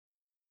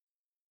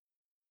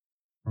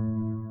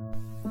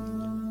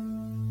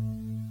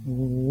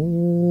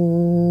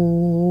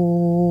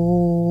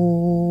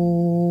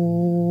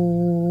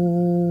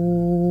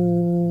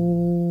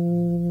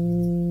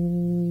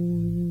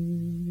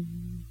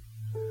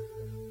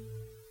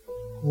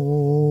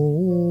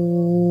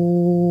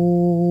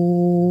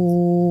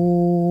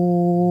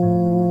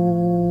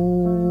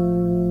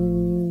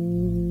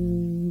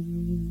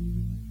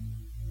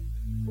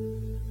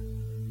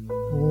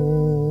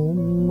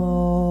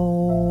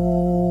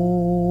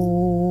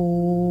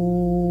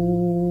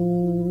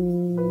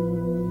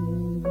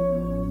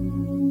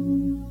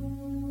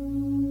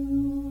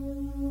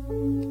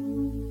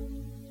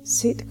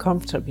Sit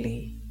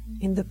comfortably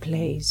in the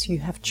place you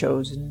have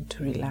chosen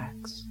to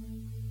relax.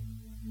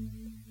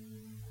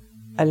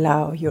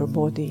 Allow your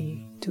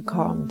body to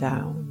calm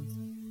down,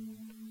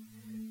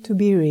 to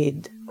be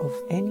rid of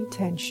any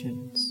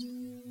tensions,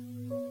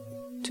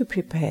 to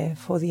prepare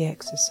for the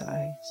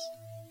exercise.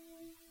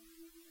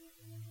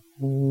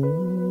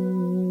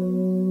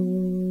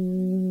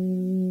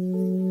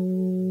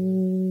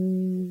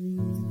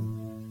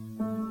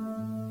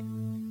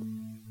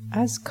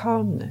 As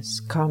calmness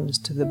comes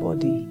to the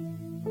body,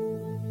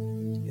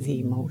 the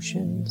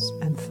emotions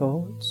and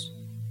thoughts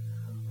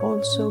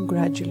also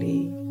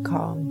gradually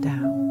calm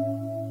down.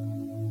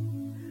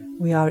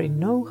 We are in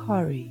no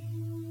hurry.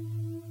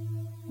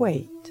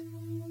 Wait,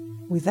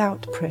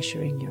 without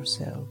pressuring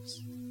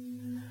yourselves,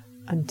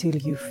 until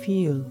you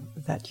feel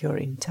that your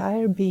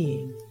entire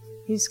being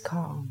is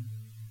calm.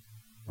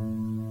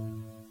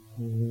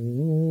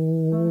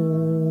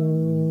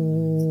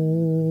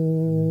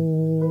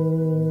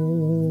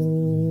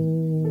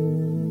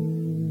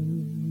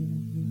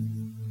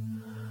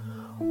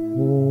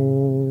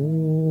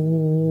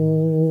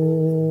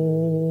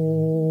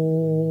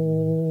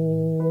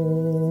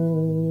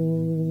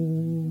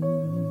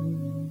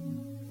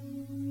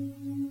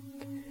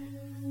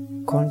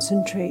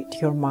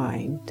 Concentrate your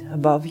mind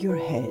above your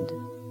head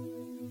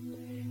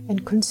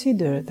and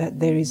consider that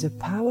there is a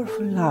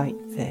powerful light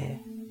there,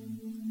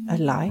 a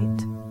light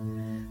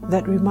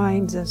that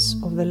reminds us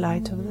of the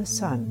light of the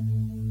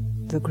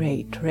sun, the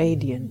great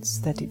radiance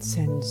that it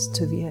sends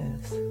to the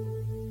earth.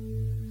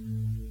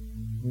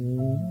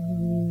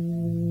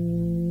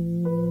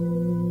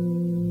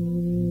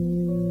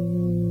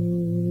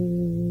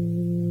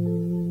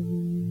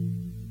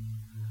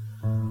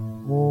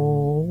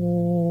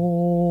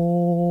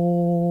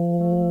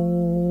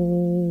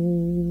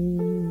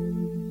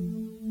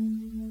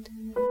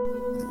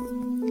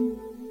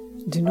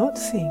 Do not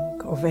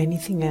think of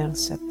anything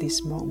else at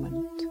this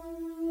moment.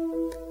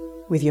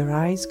 With your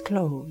eyes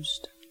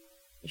closed,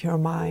 your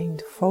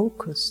mind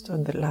focused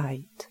on the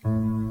light,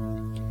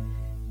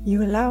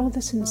 you allow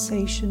the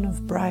sensation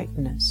of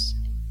brightness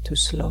to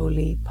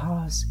slowly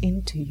pass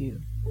into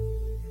you,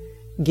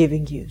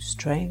 giving you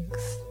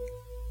strength,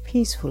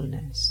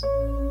 peacefulness,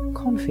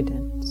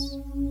 confidence.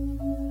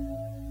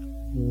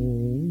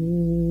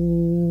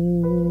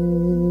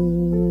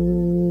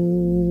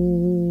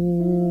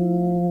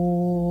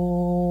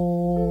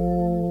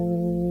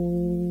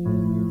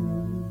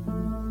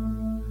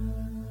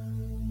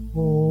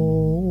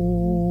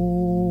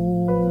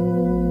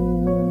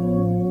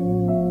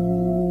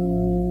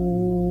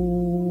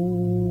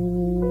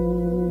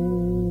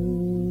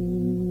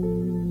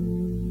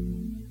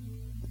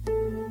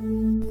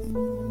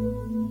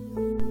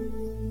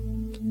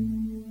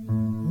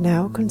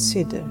 Now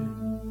consider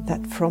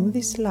that from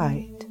this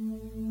light,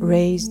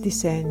 rays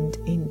descend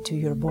into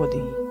your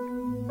body.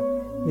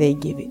 They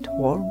give it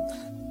warmth,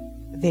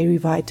 they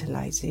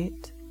revitalize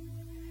it,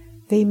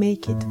 they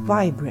make it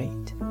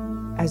vibrate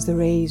as the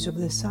rays of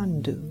the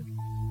sun do,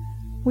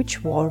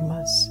 which warm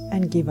us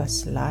and give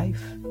us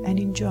life and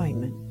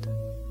enjoyment.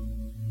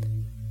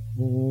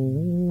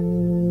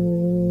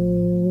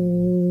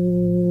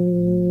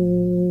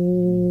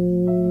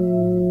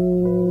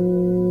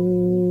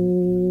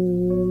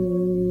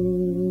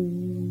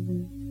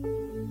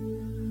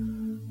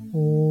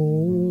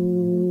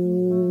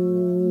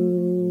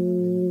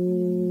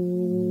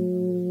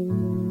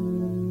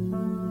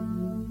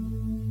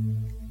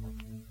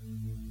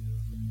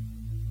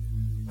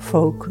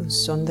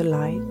 Focus on the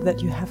light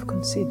that you have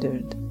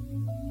considered,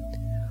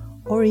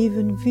 or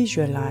even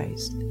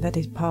visualize that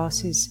it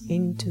passes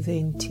into the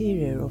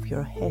interior of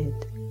your head.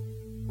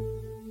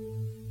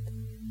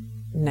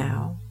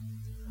 Now,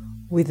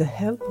 with the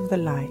help of the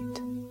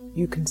light,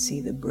 you can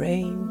see the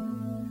brain,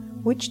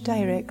 which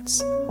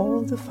directs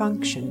all the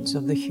functions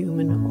of the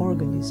human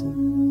organism.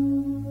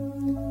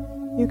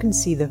 You can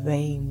see the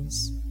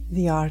veins,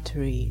 the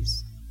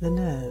arteries, the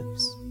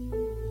nerves.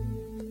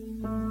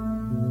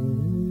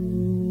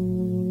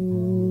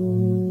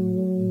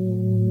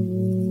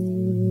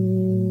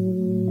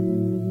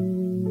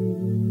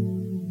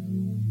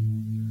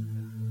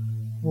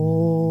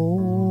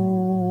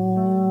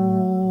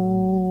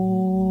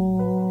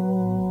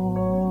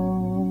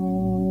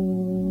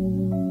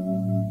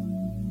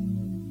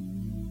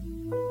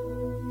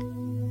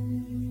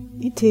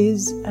 It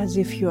is as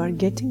if you are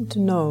getting to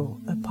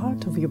know a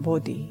part of your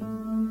body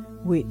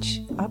which,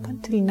 up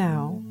until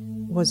now,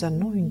 was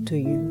unknown to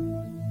you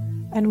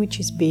and which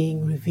is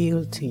being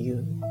revealed to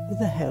you with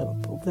the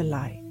help of the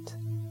light.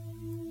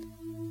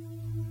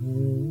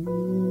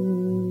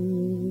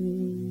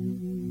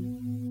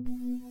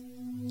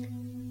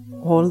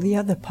 All the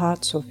other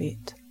parts of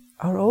it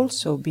are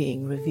also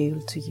being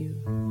revealed to you.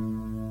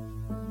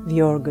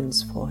 The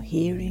organs for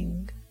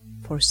hearing,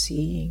 for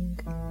seeing,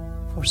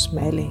 for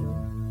smelling,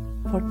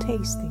 for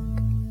tasting.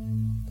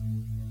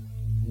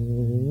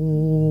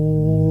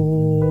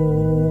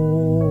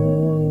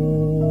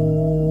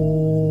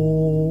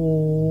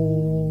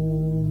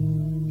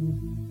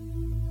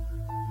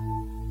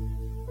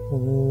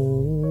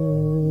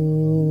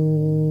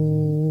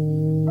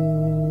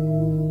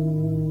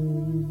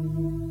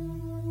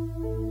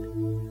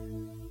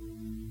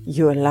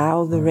 You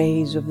allow the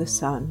rays of the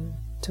sun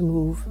to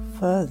move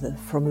further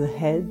from the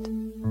head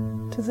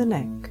to the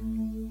neck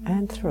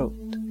and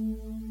throat.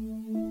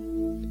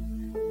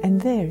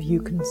 And there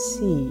you can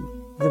see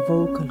the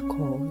vocal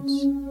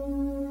cords,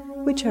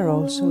 which are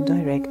also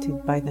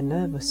directed by the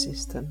nervous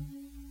system.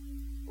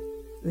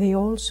 They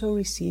also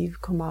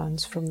receive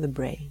commands from the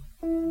brain.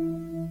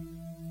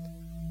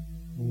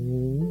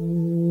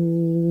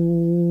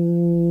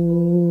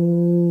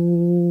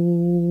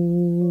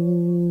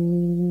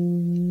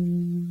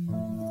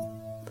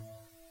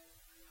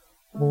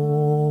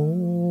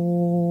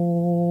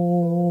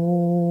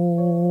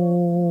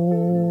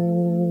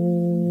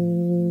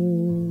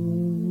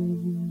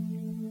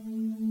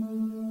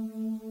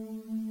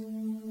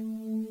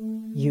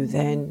 You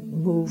then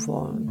move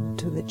on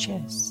to the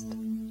chest,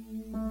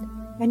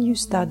 and you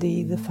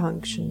study the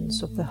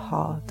functions of the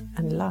heart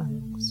and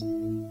lungs,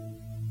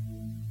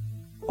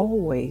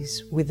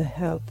 always with the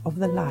help of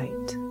the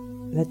light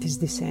that is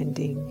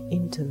descending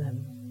into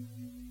them.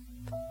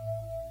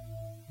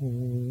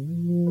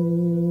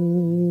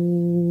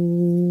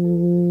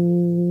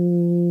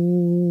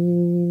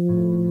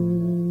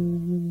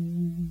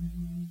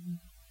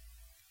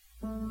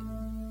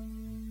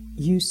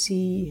 You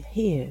see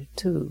here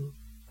too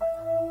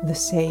the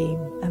same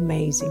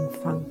amazing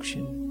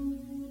function,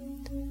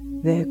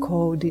 their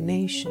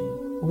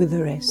coordination with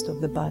the rest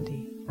of the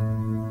body.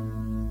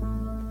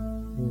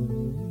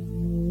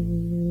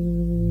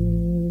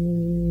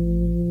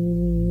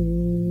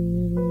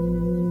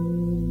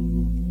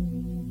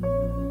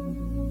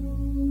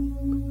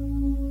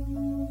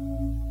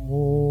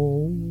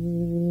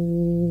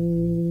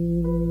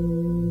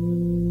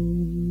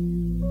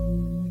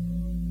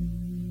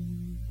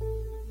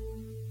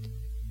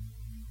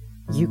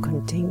 You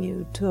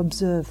continue to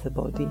observe the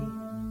body,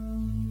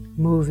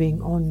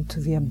 moving on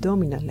to the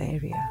abdominal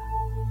area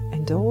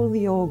and all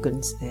the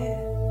organs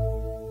there,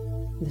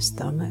 the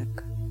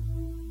stomach,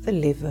 the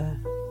liver,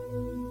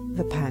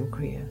 the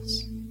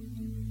pancreas,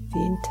 the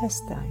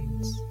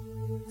intestines,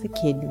 the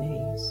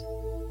kidneys,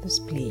 the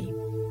spleen.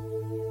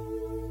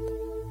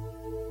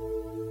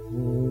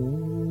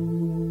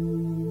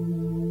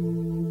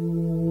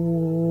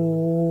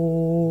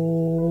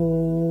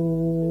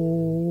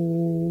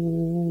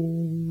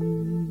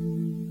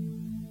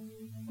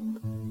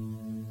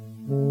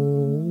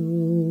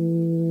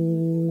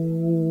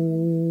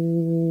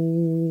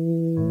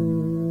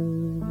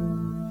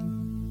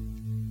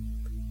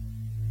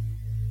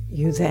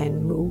 You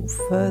then move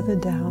further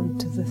down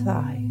to the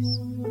thighs,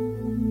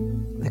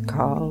 the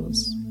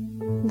calves,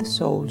 the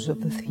soles of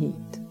the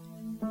feet.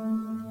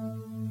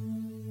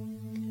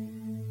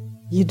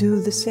 You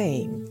do the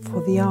same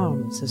for the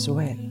arms as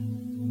well,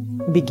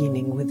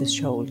 beginning with the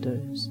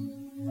shoulders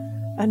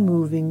and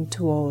moving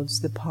towards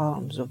the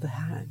palms of the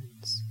hands.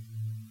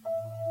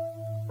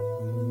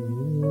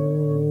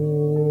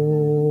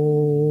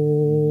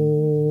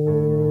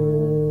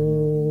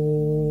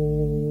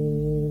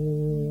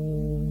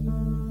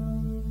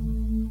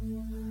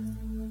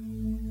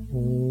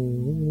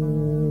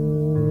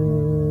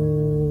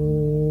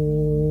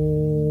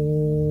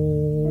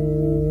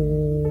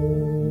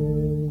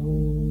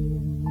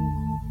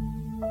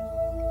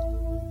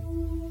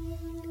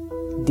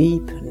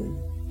 Deepen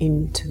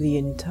into the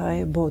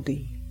entire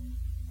body,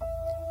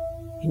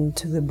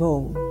 into the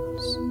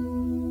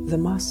bones, the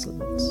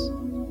muscles,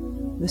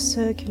 the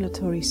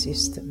circulatory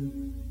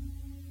system,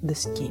 the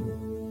skin.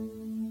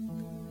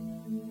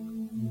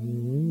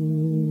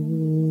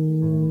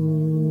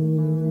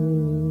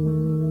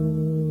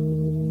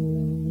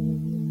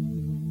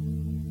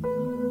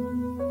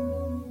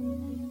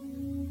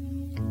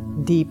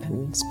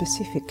 Deepen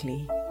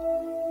specifically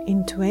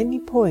into any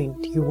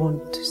point you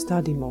want to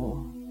study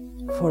more.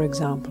 For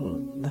example,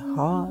 the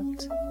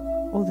heart,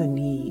 or the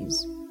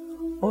knees,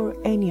 or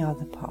any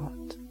other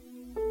part.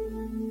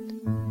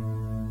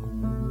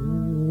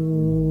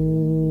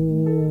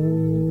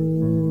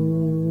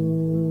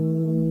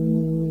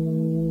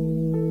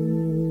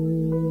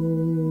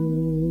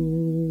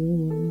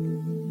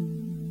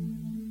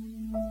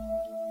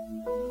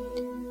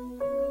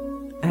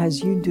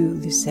 As you do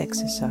this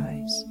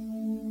exercise,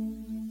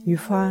 you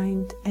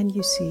find and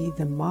you see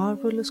the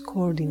marvelous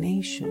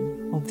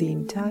coordination of the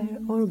entire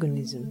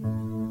organism,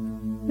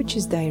 which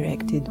is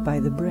directed by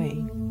the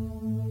brain.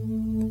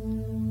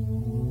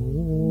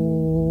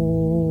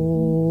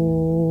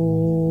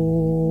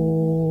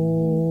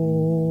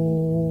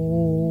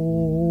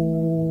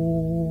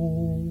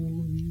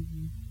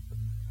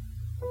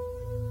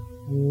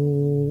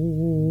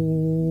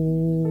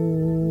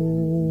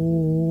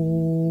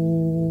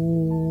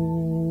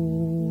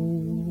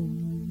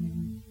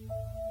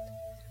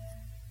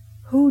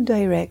 Who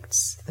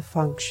directs the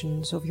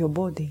functions of your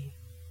body?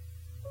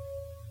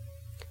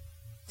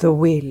 The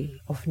will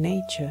of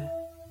nature,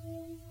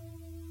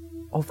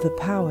 of the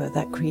power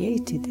that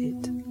created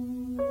it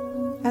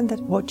and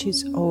that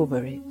watches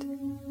over it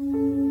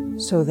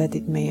so that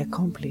it may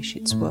accomplish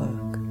its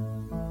work.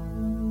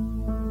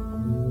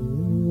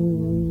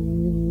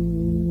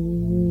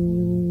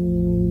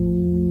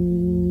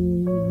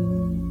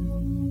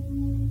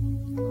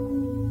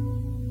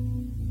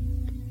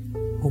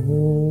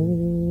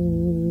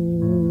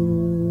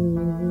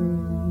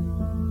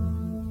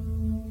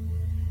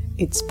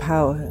 Its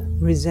power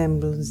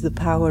resembles the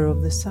power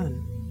of the sun,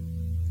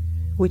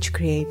 which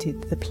created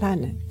the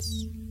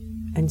planets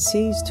and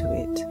sees to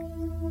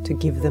it to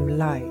give them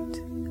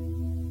light,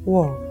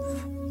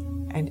 warmth,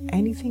 and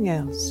anything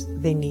else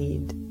they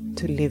need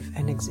to live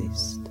and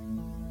exist.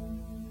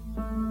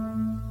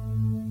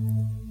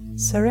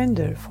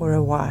 Surrender for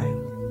a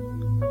while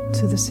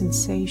to the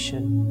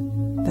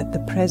sensation that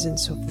the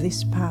presence of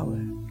this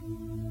power,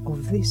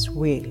 of this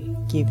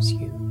will, gives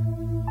you,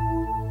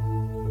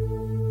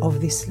 of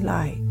this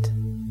light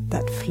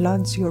that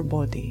floods your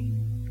body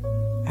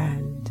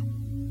and,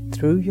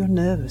 through your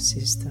nervous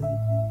system,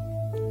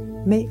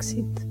 makes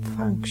it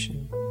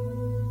function,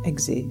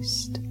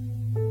 exist,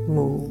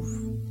 move,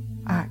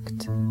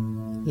 act,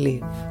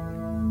 live.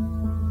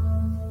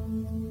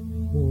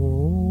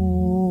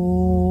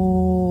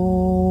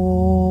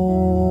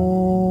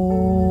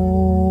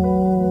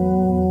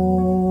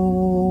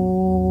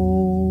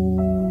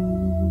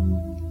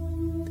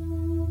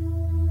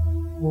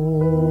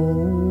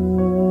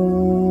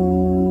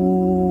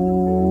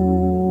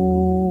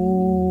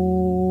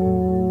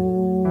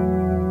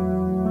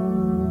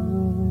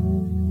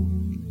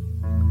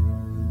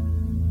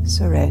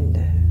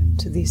 Surrender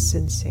to this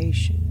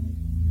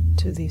sensation,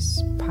 to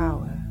this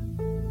power,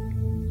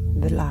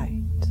 the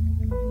light.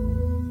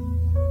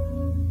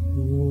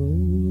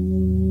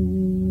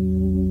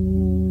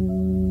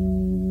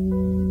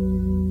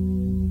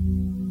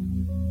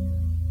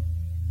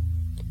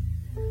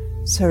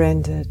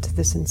 Surrender to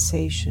the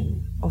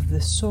sensation of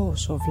the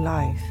source of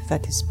life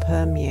that is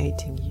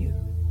permeating you,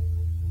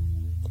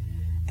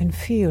 and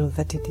feel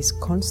that it is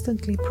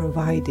constantly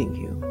providing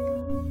you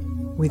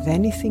with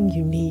anything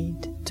you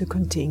need to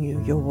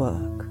continue your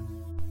work.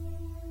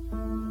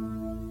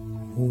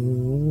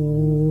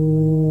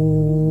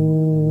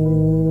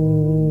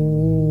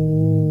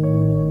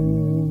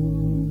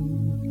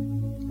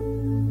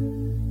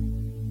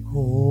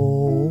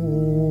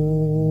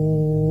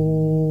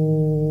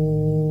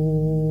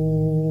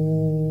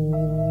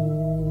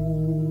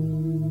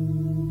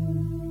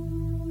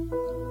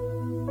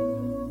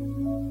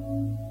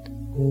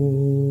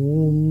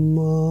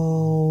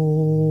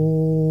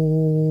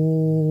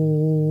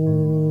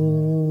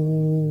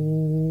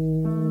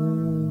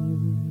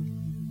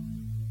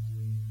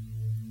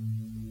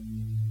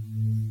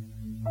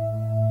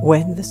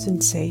 When the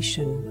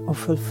sensation of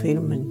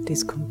fulfillment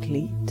is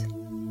complete,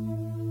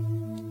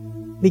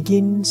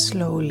 begin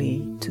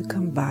slowly to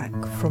come back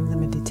from the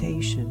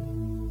meditation.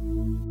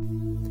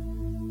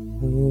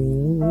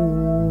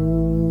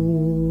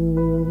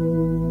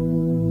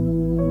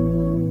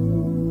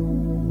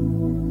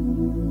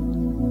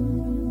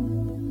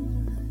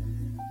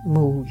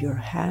 Move your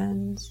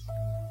hands,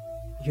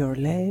 your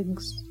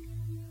legs,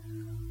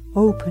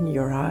 open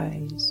your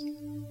eyes,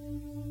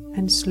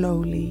 and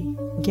slowly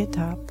get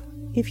up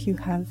if you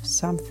have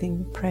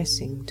something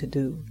pressing to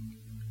do,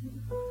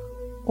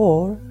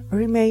 or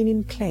remain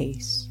in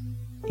place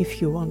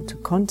if you want to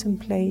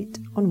contemplate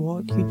on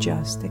what you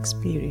just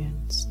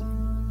experienced.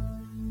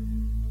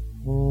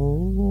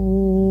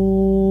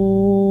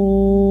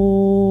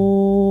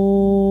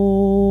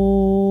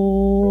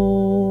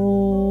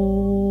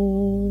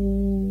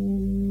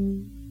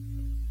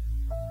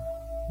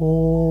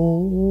 Oh.